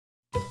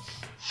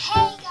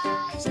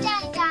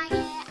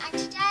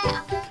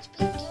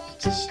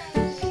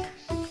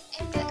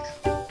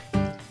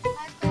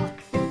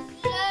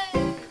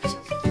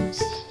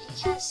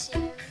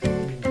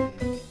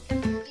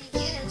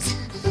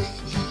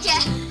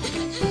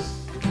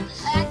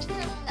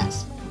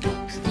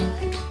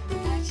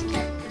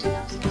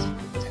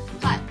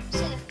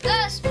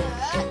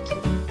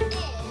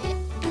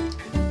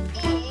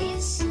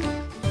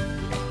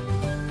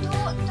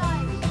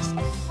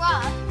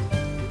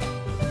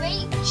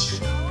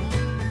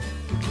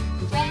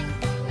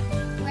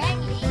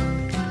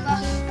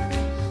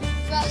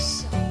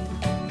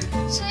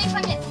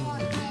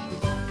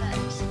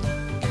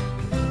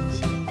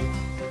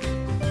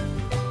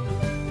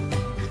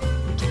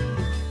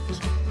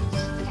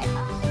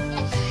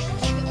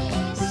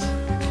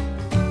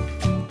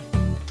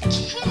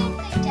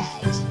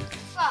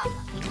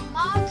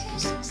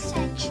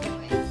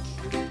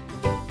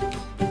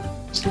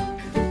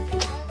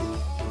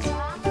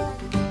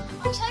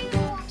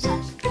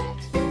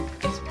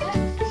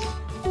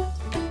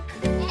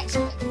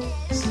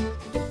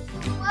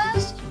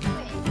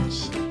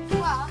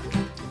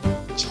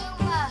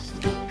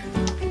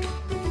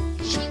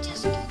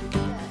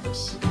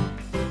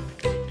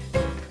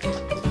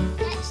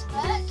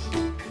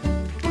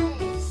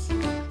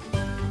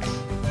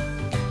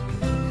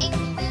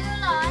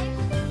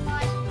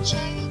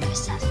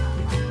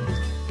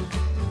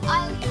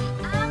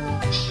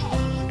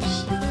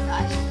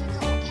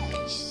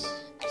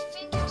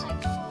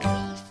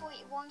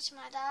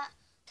something like that,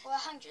 or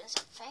 100 and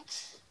something.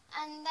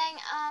 And then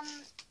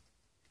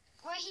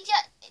well,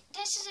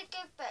 this is a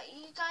good book.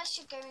 You guys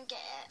should go and get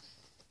it.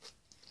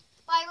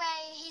 By the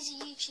way, he's a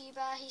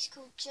YouTuber. He's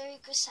called Joey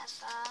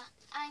Graceffa.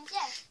 And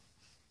yeah,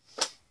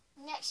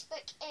 next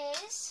book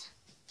is,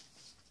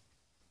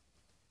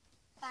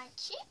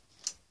 thank you,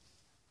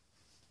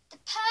 The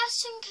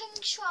Person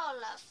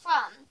Controller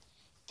from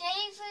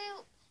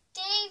David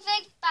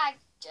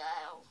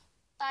Bagdell.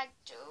 I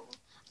don't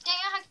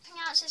know how to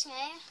pronounce his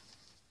name.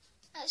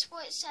 That's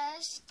what it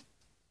says.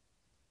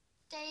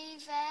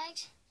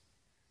 David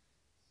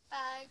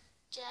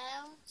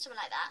Bagdell, something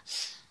like that.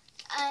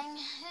 And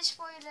this is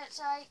what it looks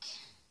like.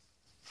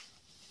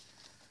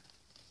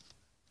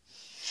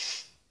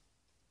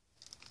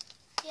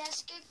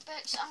 Yes, good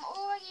books. I'm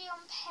already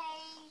on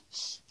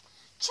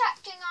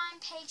chapter 9,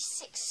 page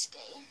 60.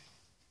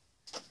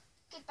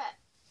 Good book.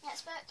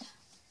 Next book.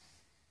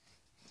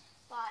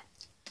 Right.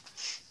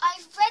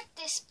 I've read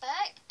this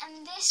book,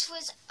 and this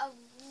was a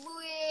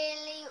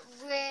really,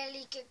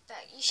 really good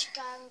book. You should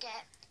go and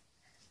get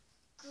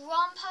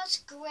Grandpa's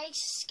Great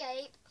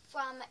Escape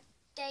from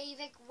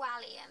David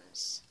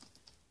Walliams.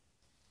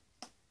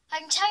 I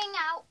can tell you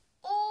now,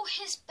 all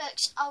his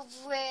books are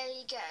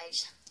really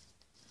good.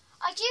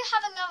 I do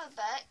have another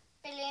book,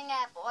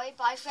 Billionaire Boy,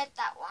 but I've read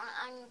that one,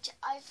 and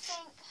I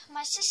think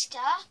my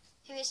sister,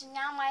 who is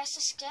now my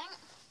assistant,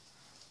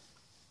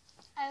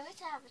 I always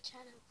have a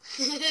channel,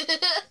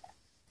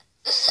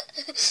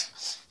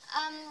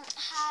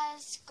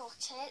 has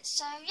got it.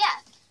 So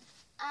yeah,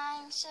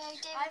 and so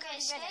David Great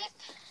Escape,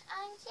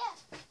 and yeah.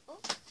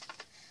 Ooh.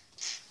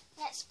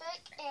 Next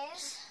book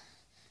is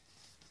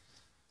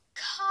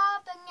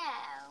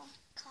Carbonell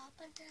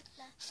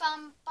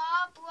from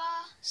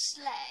Barbara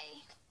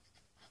Slay.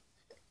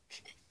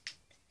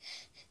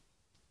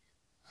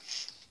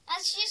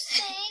 As you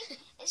see,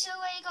 it's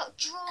already got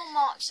draw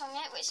marks on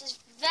it, which is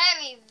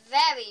very,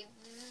 very,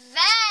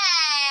 very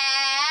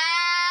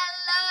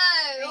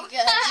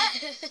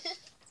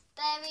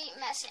very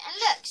messy. And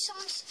look,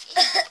 someone's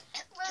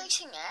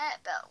writing it,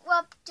 but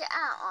rubbed it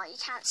out. Oh, you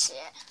can't see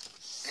it.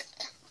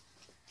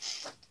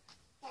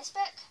 Next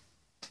book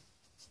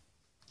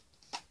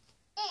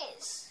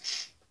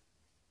is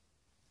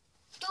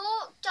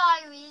Dork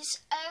Diaries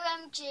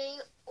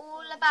OMG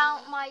All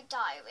About My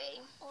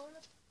Diary.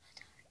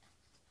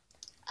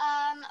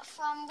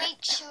 From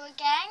Rachel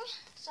again.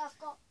 So I've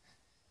got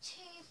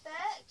 2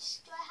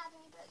 books. Do I have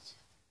any books?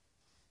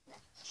 No.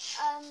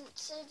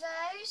 So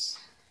those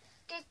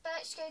good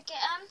books, go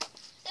get them.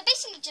 They're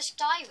basically just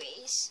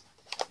diaries.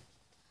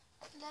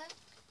 Look.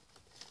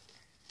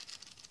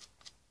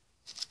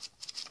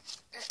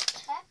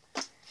 Okay.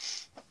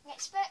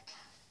 Next book.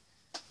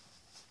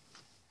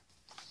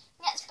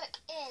 Next book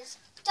is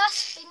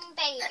Dustbin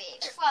Baby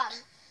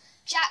from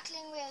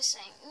Jacqueline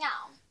Wilson.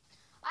 Now,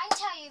 I can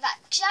tell you that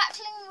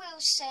Jacqueline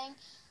Wilson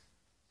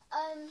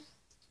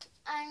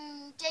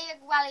and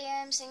David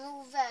Walliams and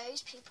all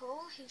those people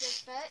who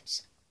did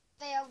books,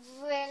 they are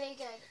really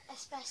good,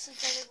 especially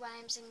David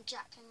Walliams and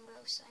Jacqueline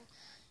Wilson.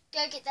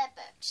 Go get their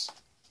books.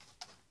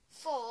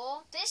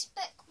 For this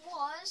book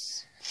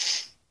was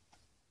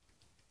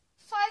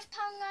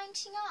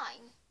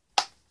 £5.99.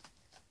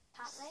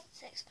 Apparently.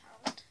 £6.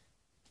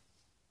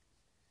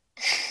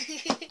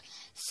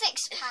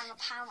 £6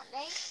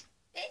 apparently.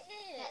 It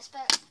is. Next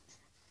book.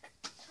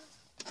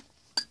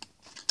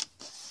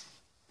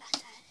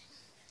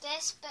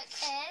 This book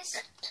is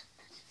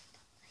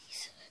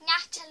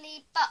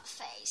Natalie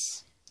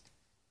Buttface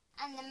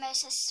and the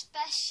most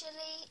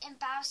especially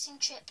embarrassing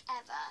trip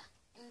ever.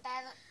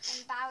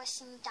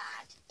 Embarrassing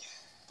Dad.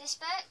 This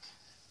book,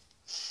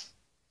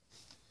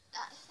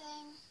 that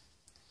thing,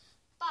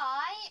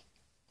 by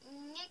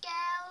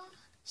Nigel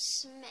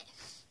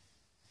Smith.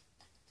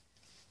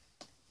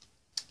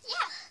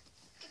 Yeah,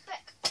 good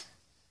book.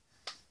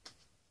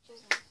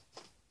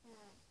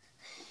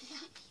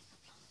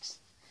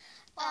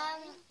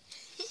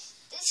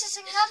 This is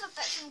another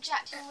book from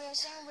Jacqueline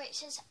Wilson,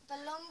 which is The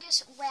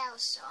Longest Whale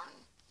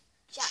Song.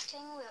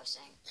 Jacqueline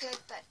Wilson. Good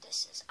book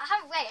this is. I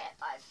haven't read it,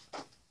 but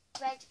I've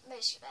read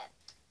most of it.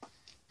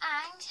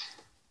 And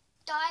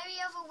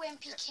Diary of a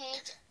Wimpy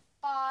Kid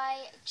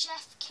by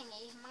Jeff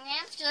Kinney. My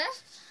name's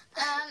Jeff.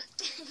 I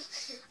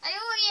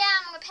already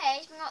am on a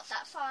page, but not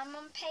that far. I'm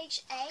on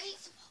page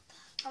 8.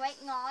 Oh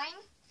wait, 9.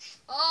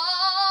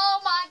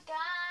 Oh my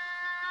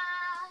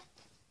god!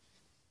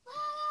 What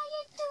are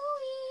you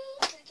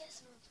doing? I'm gonna get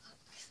some more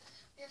books.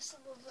 We have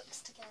some more books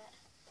to get.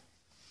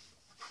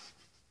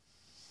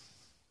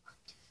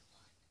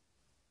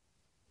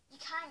 You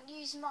can't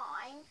use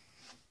mine.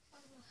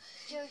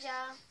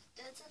 Georgia.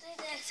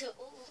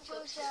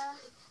 Georgia.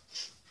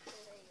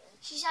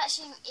 She's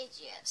actually an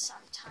idiot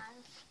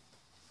sometimes.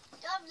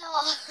 I'm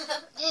not.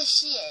 Yes,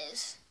 she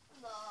is.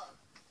 I'm not.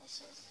 Yes,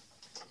 she is.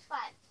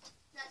 Right.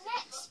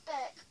 Next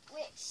book,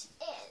 which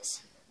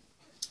is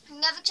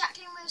another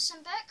Jacqueline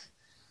Wilson book.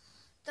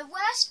 The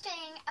Worst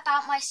Thing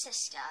About My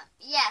Sister.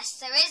 Yes,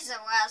 there is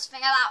a worst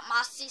thing about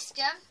my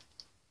sister.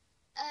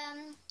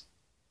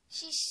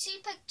 She's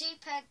super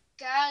duper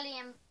girly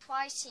and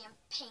pricey and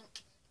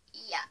pink.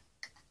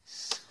 Yuck.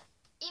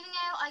 Even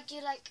though I do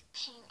like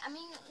pink. I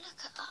mean,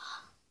 look at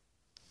her.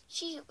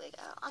 She's a big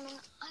girl. I mean,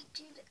 I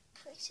do look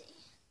pretty.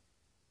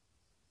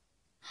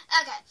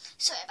 Okay,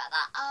 sorry about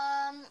that.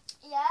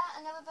 Yeah,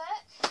 another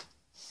book.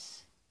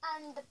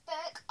 And the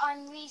book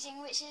I'm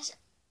reading, which is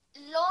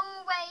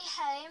Long Way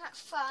Home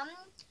from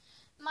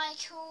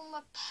Michael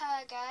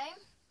Morpurgo.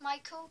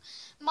 Michael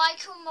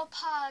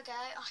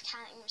Morpurgo. I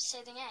can't even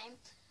say the name.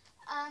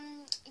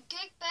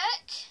 Good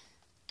book.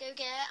 Go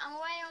get it. I'm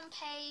away on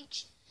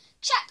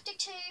chapter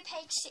 2,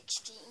 page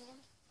 16.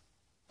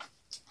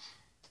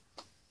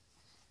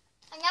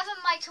 Another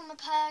Michael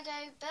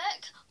Morpurgo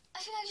book. I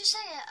think I just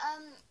say it.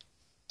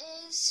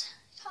 Is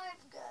kind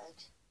of good.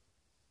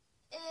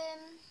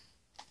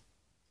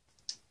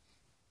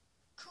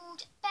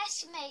 Called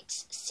Best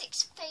Mates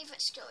 6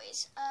 Favourite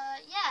Stories.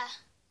 Yeah.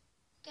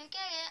 Go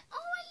get it.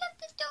 Oh, I love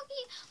the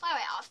doggy.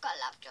 Wait, I've got a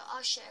laptop.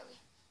 I'll show you.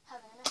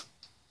 Have a minute.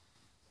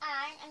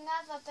 And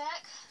another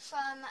book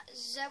from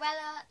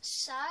Zoella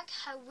Sugg.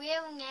 Her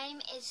real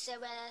name is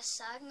Zoella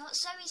Sugg. Not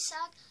Zoe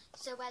Sugg.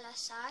 Zoella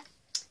Sugg.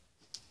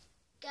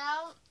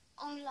 Girl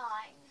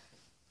Online.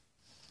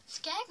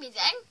 Scared me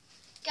then.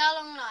 Girl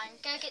Online.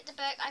 Go get the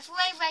book. I've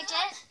already read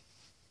it.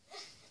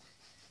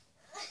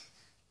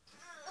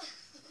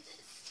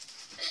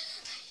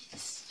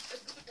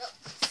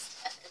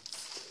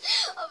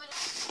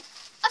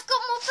 I've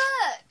got more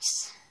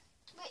books.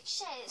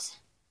 Which is,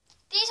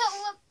 these are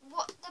all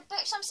the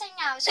books I'm saying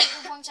now is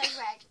all the ones I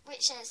read.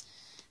 Which is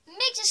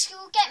Middle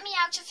School, Get Me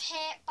Out of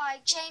Here by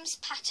James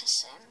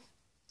Patterson.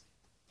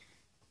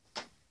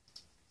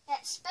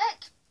 Next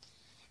book,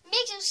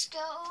 Middle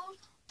School,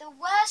 The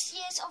Worst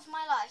Years of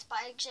My Life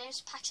by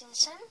James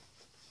Patterson.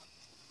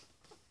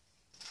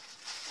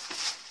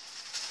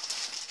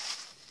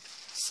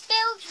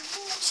 Spilled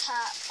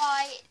Water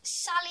by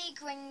Sally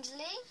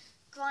Grindley,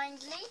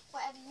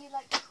 whatever you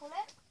like to call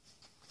it.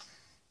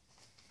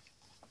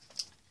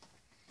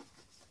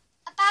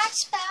 A Bad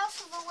Spell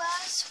for the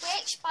Worst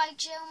Witch by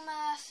Jill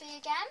Murphy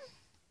again.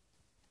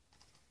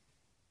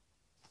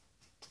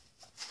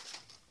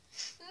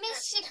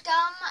 Mr.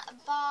 Gun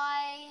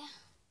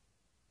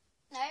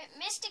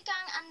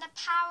and the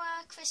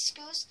Power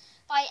Crystals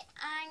by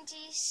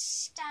Andy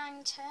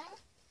Stanton.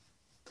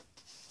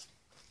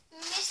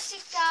 Mr.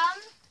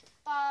 Gun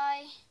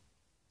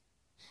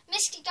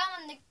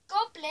and the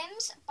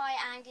Goblins by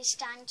Andy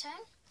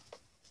Stanton.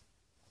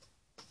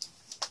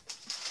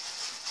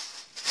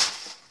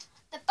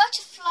 The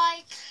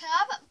Butterfly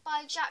Club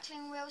by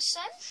Jacqueline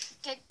Wilson.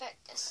 Good book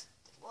this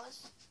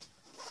was.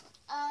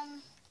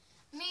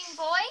 Moon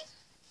Boy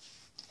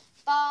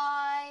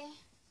by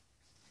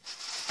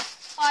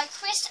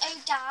Chris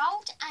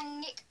O'Dowd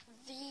and Nick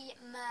V.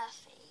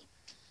 Murphy.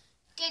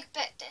 Good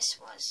book this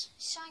was.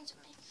 Shines on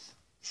me.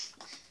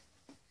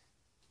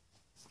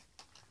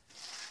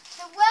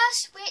 The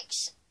Worst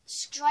Witch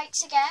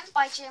Strikes Again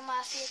by Jill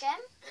Murphy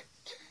again.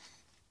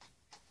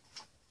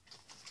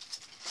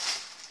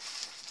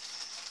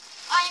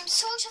 I Am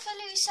Sort of a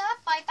Loser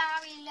by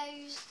Barry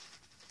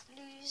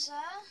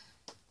Loser.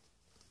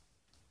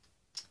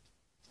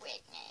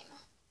 Weird name.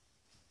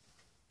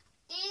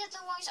 These are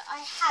the ones I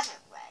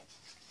haven't read.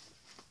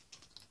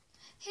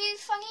 Who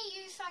Funny,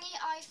 You Funny,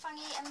 I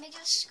Funny, A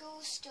Middle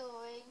School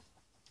Story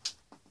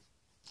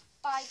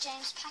by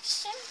James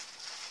Patterson.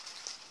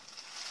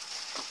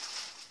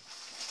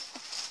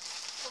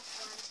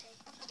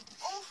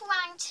 Awful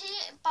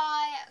Auntie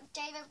by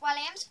David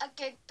Williams. A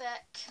good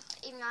book,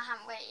 even though I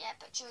haven't read it yet,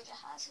 but Georgia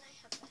has. Can I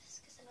have this?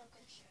 Because then I'm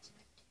going to show it in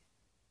my video.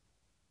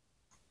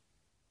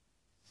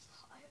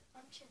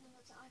 I'm showing the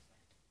ones that I've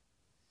read.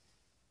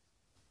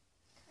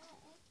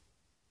 Okay.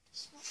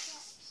 It's not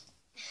yet.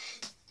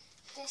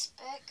 This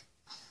book.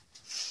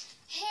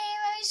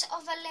 Heroes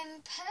of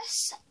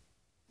Olympus.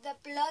 The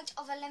Blood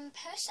of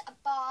Olympus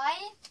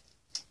by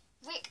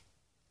Rick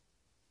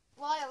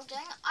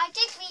Wilding. I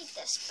did read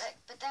this book,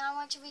 but then I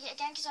wanted to read it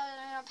again because I was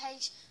only on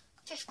page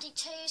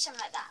 52,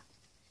 something like that.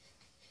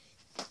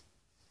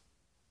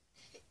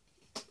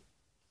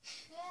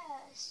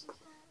 Yes, you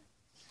can.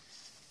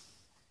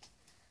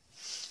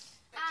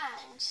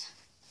 And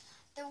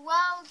The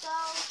World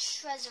Doll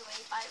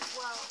Treasury by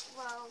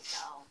World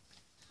Doll.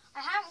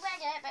 I haven't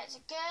read it, but it's a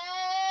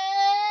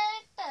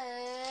good book.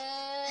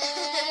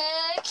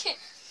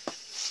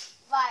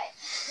 Right.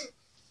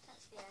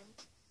 That's the end.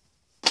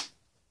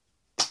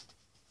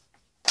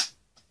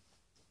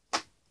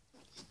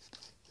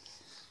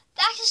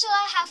 That is all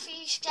I have for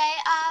you today.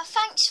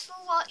 Thanks for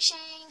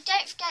watching.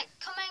 Don't forget,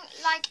 comment,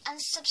 like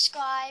and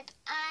subscribe.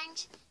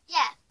 And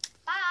yeah,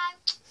 bye.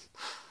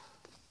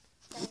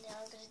 Then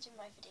I'm going to do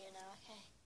my video now, okay?